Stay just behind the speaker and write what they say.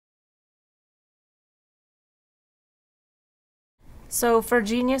So for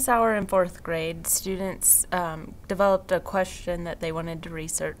Genius Hour in fourth grade, students developed a question that they wanted to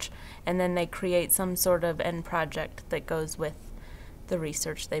research, and then they create some sort of end project that goes with the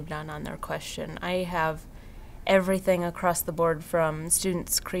research they've done on their question. I have everything across the board from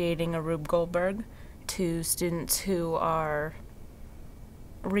students creating a Rube Goldberg to students who are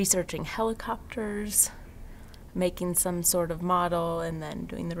researching helicopters, making some sort of model, and then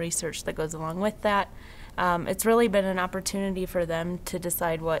doing the research that goes along with that. It's really been an opportunity for them to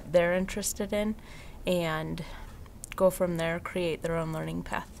decide what they're interested in and go from there, create their own learning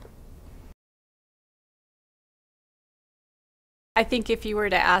path. I think if you were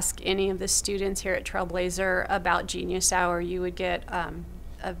to ask any of the students here at Trailblazer about Genius Hour, you would get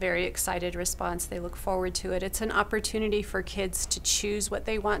a very excited response. They look forward to it. It's an opportunity for kids to choose what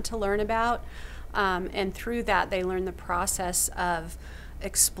they want to learn about, and through that they learn the process of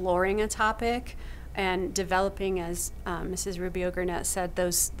exploring a topic and developing, as Mrs. Rubio-Gurnett said,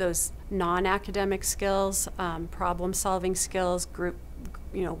 those non-academic skills, problem-solving skills,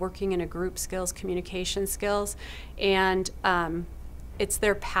 working in a group skills, communication skills, and it's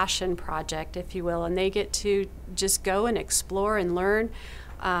their passion project, if you will, and they get to just go and explore and learn.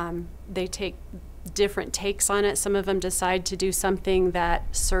 They take different takes on it. Some of them decide to do something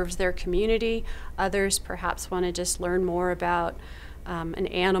that serves their community. Others perhaps want to just learn more about an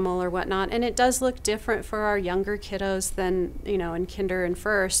animal or whatnot, and it does look different for our younger kiddos than, in kinder and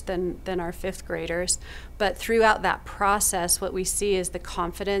first than our fifth graders. But throughout that process, what we see is the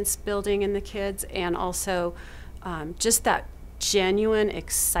confidence building in the kids, and also just that genuine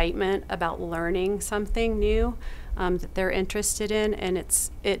excitement about learning something new that they're interested in, and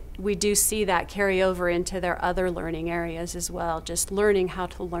we do see that carry over into their other learning areas as well, just learning how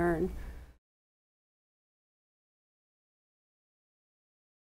to learn.